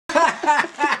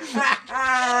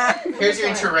Here's your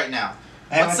intro right now.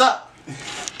 Hey, what's up?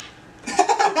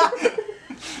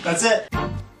 That's it.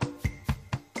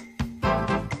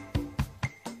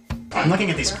 I'm looking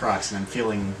at these Crocs and I'm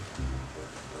feeling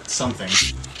something.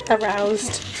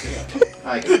 Aroused.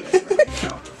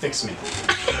 Fix me.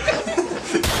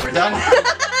 We're done?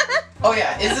 Oh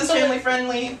yeah, is this family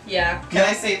friendly? Yeah. Can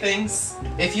I say things?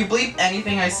 If you bleep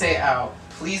anything I say out,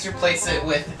 please replace it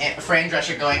with Fran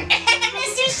Drescher going,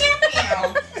 Mr.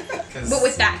 Sheffield! But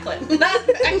with that clip. Not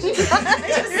actually.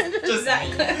 just that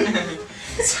clip.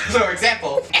 So, for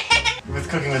example. With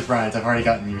Cooking with Bryant, I've already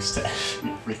gotten used to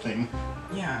everything.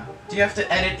 Yeah. Do you have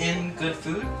to edit in good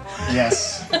food?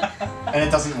 Yes. And it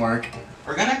doesn't work.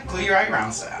 We're gonna glue your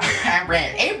eyebrows down.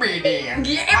 Eyebrows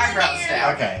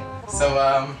down. Okay.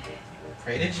 So,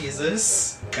 pray to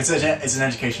Jesus. It's an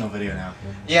educational video now.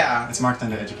 Yeah. It's marked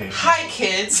under education. Hi,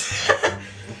 kids!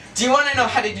 Do you want to know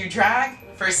how to do drag?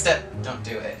 First step, don't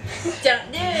do it.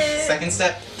 Don't do it. Second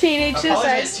step, Teenage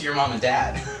apologize suicide. to your mom and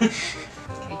dad.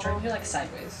 Okay, try to do like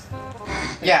sideways.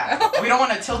 Yeah, we don't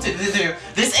want to tilt it to do.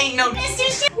 This ain't no Mr.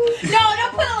 Shit. No,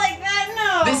 don't put it like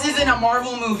that, no! This isn't a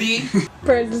Marvel movie.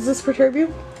 Brad, does this perturb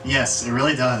you? Yes, it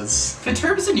really does.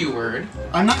 Perturb is a new word.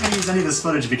 I'm not going to use any of this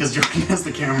footage because Jordan has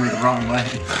the camera the wrong way.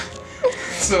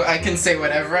 So I can say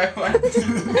whatever I want.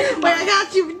 Wait, I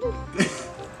got you!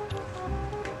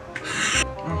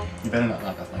 You better not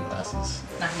knock off my glasses.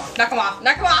 Knock him off, knock him off,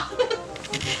 knock him off!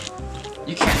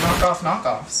 You can't knock off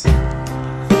knockoffs.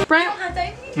 Brian,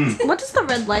 What does the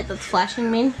red light that's flashing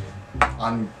mean?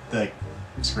 On the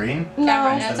screen? No,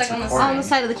 Camera, That it's it's like on the recording. on the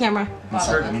side of the camera.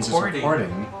 That means it's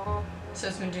recording. So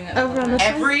it's been doing that. Over on the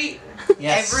side.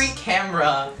 Yes. Every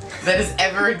camera that has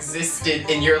ever existed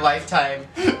in your lifetime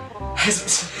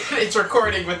has it's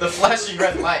recording with the flashing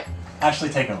red light. Actually,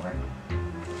 take over.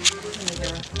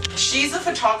 She's a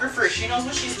photographer. She knows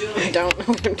what she's doing. I don't know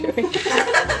what I'm doing.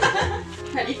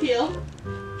 How do you feel?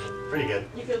 Pretty good.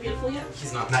 You feel beautiful yet?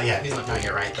 He's not. Not yet. He's not doing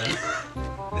it right then.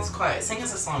 It's quiet. Sing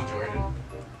us a song, Jordan.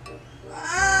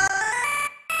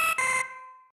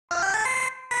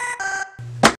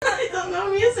 I don't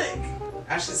know music.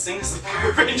 Ashley, sing us the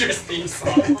Power Rangers theme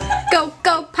song. Go,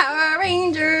 go, Power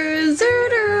Rangers!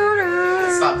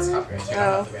 Stop this copyright. You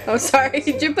don't have to Oh, sorry.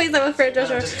 Did you play that with Fran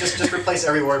Drescher? Just replace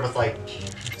every word with like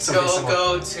something Go, similar.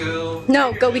 go to.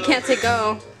 No, go. We can't say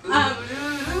go. Head.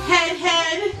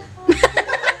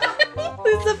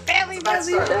 This is a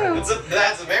family-friendly show.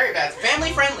 That's a very bad.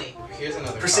 Family friendly. Here's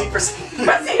another. Proceed. Proceed,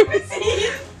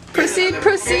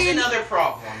 proceed. Here's another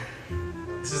problem.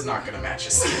 This is not gonna match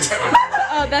your skin tone.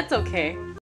 Oh, that's okay.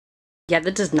 Yeah,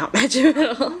 that does not match him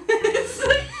at all.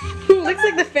 Looks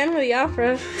like the Phantom of the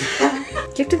Opera.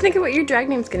 You have to think of what your drag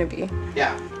name's gonna be.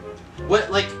 Yeah.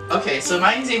 What, like, okay, so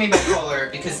mine's Amy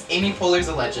Bipolar because Amy Polar's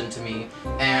a legend to me,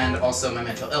 and also my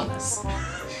mental illness.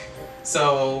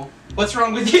 So, what's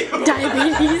wrong with you?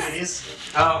 Diabetes.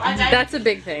 Oh, That's a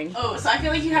big thing. Oh, so I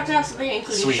feel like you have to have something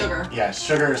including Sweet. sugar. Yeah,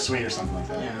 sugar or sweet or something like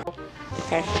that. yeah.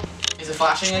 Okay. Is it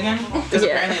flashing again? Because Yeah.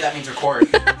 apparently that means record.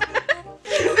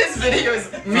 This video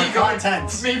is me For going,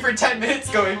 content. me for 10 minutes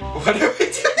going, what are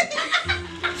we doing?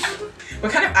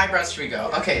 What kind of eyebrows should we go?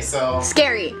 Okay, so,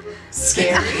 Scary.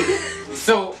 scary.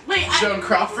 So, Wait, Joan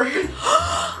Crawford. Am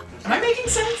I making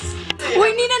sense?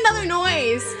 We need another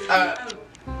noise.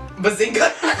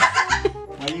 Bazinga.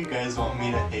 Why do you guys want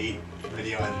me to hate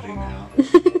video editing now?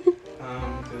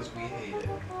 Because we hate it.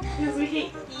 Because we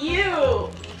hate you.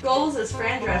 Goals is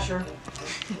Fran Drescher.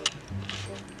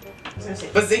 I was gonna say.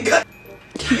 Bazinga.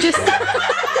 You just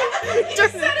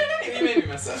You made me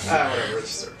mess up. Whatever.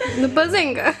 It's just, the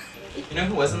Bazinga. you know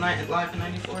who wasn't live in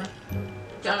 '94?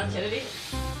 John F. Kennedy.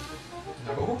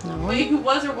 No. Wait, who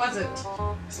was or wasn't?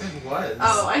 I said was.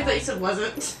 Oh, I thought you said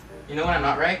wasn't. You know when I'm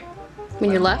not right?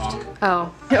 When you're left?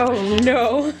 Oh. Oh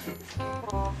no.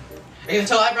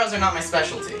 Until eyebrows are not my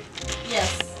specialty.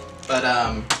 Yes. But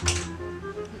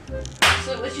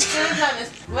So what you should have done is,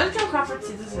 what if Joan Crawford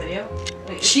sees this video?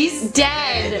 Wait, She's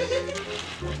dead.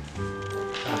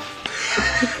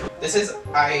 this is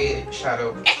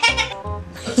eyeshadow.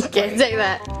 That's Can't say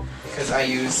that. because I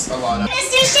use a lot of.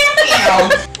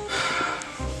 Mr.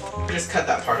 Just cut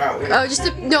that part out. Oh, just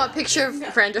a picture of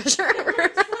Fran Drescher.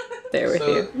 There with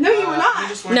you. No, you were not.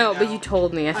 just want No, to but know you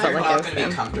told me. I felt you're like I not was gonna be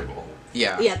him. comfortable.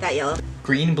 Yeah. Yeah, that yellow.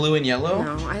 Green, blue, and yellow.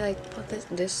 No, I like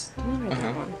this. You know,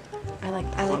 that one. I like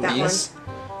that These.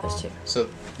 one. Those two. So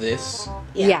this.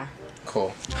 Yeah.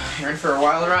 Cool. You're in for a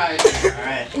wild ride.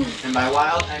 Alright. And by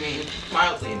wild, I mean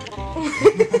mildly entertaining.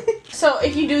 So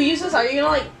if you do use this, are you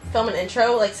gonna like film an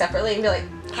intro like separately and be like,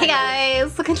 Hey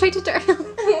guys, look at my tutorial.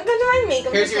 welcome to my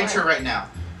makeup Here's your tutorial." intro right now.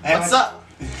 Hey, What's up?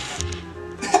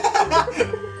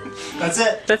 That's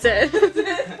it. That's it.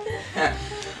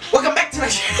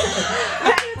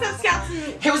 What's up, Scouts?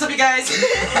 Hey, what's up, you guys?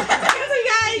 What's up,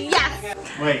 guys?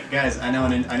 Yes. Wait, guys, I know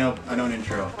an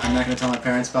intro. I'm not gonna tell my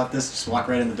parents about this. Just walk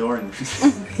right in the door and.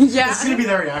 Yeah. This is gonna be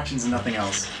their reactions and nothing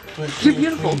else. You're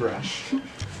beautiful. Brush.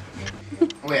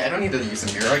 Wait, I don't need to use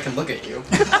a mirror. I can look at you.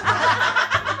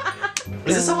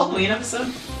 Is this a Halloween episode?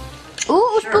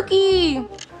 Ooh, Sure. spooky.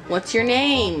 What's your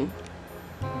name?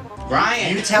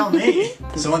 Ryan. You tell me.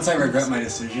 So once I regret my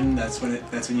decision, that's when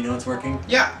you know it's working.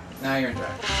 Yeah. Now you're in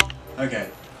drag. Okay,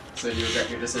 So you regret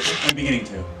your decision? I'm beginning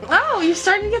to. Oh, you're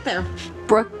starting to get there.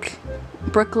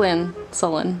 Brooklyn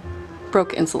Sullen.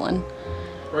 Broke insulin.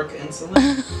 Brooke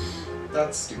insulin?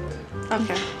 That's stupid.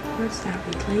 Okay. Words that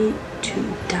relate to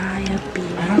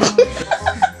diabetes. I don't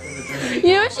know.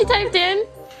 You know what she typed in?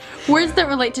 Words that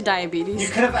relate to You diabetes.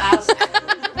 could have asked.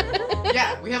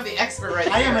 Yeah, we have the expert right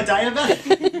I am a here.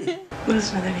 diabetic. What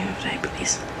is another name of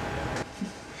diabetes?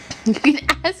 You can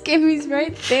ask him, he's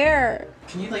right there.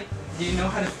 Can you do you know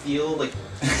how to feel make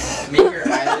your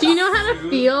eyelids Do you know how to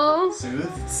smooth? feel?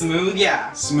 Smooth. Smooth,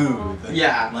 yeah. Smooth.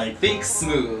 Yeah. Like Think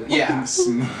smooth, yeah.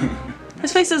 smooth.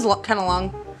 His face is kind of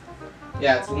long.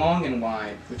 Yeah, it's long and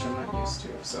wide, which I'm not used to,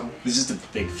 so. It's just a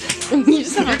big face. You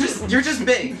just have You're just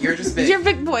big. You're just big. You're a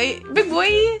big boy. Big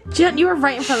boy. Jen, you were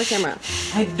right in front of the camera.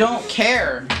 I don't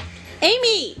care.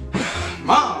 Amy!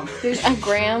 Mom! There's a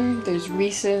Graham, there's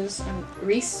Reese's.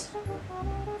 Reese?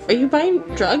 Are you buying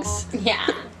drugs? Yeah.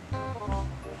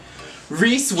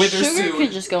 Reese Sugar Withersoon.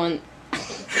 could just go in.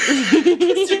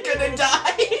 You're gonna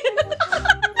die.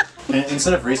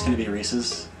 Instead of Reese, can it be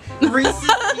Reese's? Reese's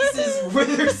Pieces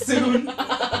Withersoon.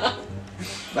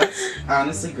 That's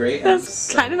honestly great.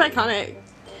 That's kind of iconic.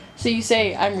 So you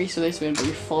say, I'm Reese Witherspoon, but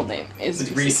your full name is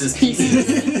It's Reese's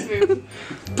Pieces.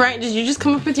 Brian, did you just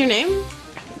come up with your name?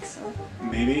 I think so.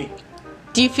 Maybe.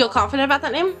 Do you feel confident about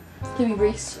that name? Give me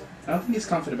Reese. I don't think he's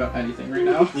confident about anything right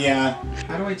now. Yeah.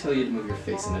 How do I tell you to move your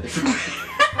face in a different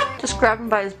way? Just grab him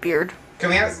by his beard.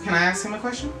 Can I ask him a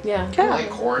question? Yeah. Do you like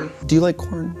corn? Do you like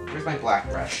corn? Where's my black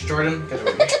brush? Jordan, get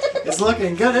over here. It's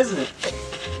looking good, isn't it?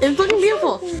 It's looking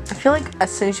beautiful. I feel like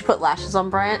as soon as you put lashes on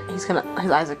Bryant, his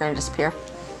eyes are gonna disappear.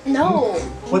 No.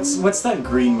 What's that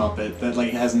green Muppet that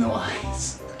has no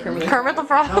eyes? Kermit the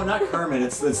Frog. No, not Kermit.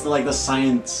 It's like the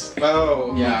science.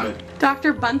 Oh, yeah. Muppet.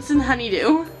 Dr. Bunsen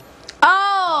Honeydew.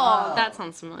 Oh, that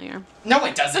sounds familiar. No,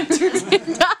 it doesn't.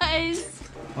 It does.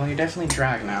 Well, you're definitely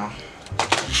drag now.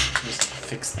 Just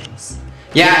fix things.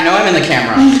 Yeah, I know I'm in the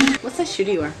camera. What's that shoe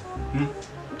do you wear?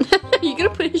 Are you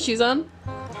gonna put his shoes on?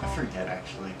 I forget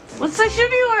actually. What's that shoe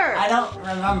do you wear? I don't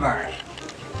remember.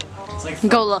 It's like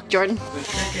Go look, Jordan. The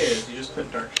trick is, you just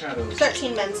put dark shadows.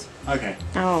 13 men's. Okay.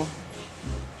 Oh.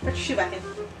 Put your shoe back in.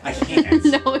 I can't.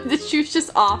 No, the shoe's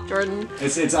just off, Jordan.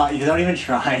 It's you don't even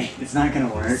try. It's not gonna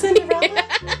work. Cinderella?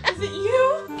 Is it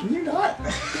you? You're not.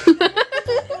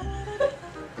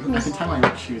 I can tie my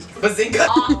own shoes. Bazinga!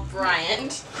 Off,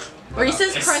 Bryant.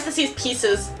 Reese's parentheses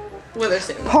pieces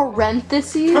Withersoon.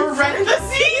 Parentheses?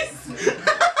 Parentheses?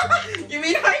 You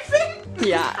mean hyphen?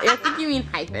 Yeah, I think you mean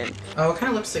hyphen. Oh, what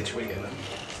kind of lipstick should we get then?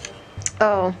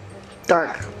 Oh.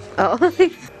 Dark. Oh.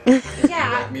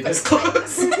 Yeah. Me this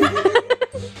close.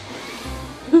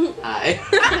 Hi.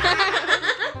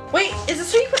 Wait, is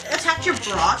this where you attach your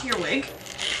bra to your wig?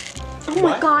 Oh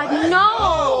my god,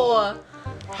 no!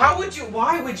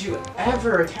 Why would you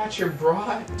ever attach your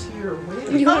bra to your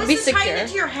wig? You want to be This is tied secure.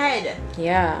 into your head.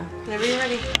 Yeah. Whenever you're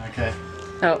ready. Okay.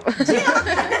 Oh.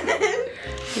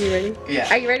 You ready? Yeah.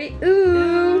 Are you ready?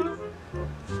 Ooh.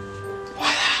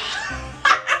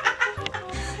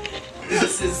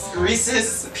 This is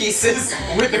Reese's Pieces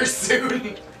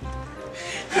Withersoon.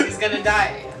 And he's gonna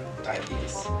die.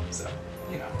 Diabetes. So,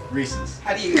 Reese's.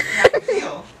 How do you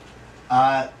feel?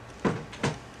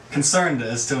 Concerned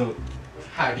as to.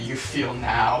 How do you feel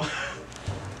now?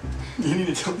 You need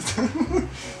to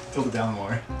tilt it down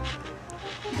more.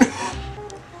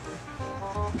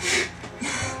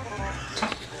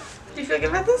 Do you feel good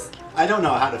about this? I don't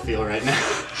know how to feel right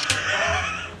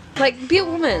now. Like, be a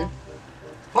woman.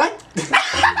 What?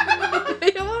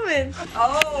 Be a woman.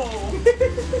 Oh.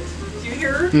 Did you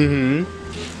hear? Mm-hmm.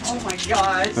 Oh my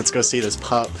god. Let's go see this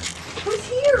pup. Who's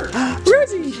here?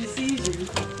 Rosie. She sees you.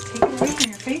 Take it away from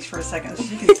your face for a second so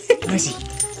she can see. Rosie.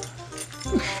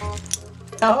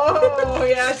 Oh,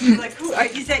 yeah. She's like, who?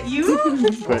 Is that you?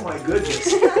 Oh my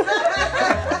goodness.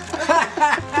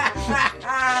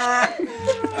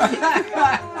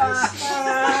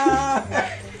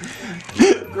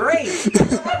 Great.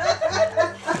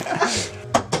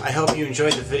 I hope you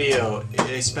enjoyed the video.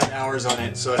 I spent hours on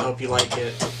it, so I hope you like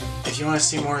it. If you want to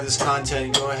see more of this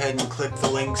content, go ahead and click the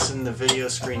links in the video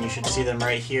screen. You should see them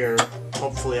right here.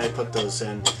 Hopefully I put those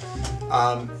in.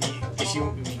 If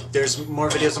there's more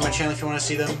videos on my channel if you want to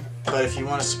see them. But if you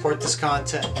want to support this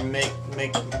content and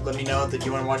let me know that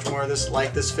you want to watch more of this,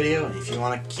 like this video, and if you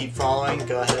want to keep following,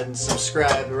 go ahead and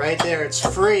subscribe right there. It's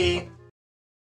free.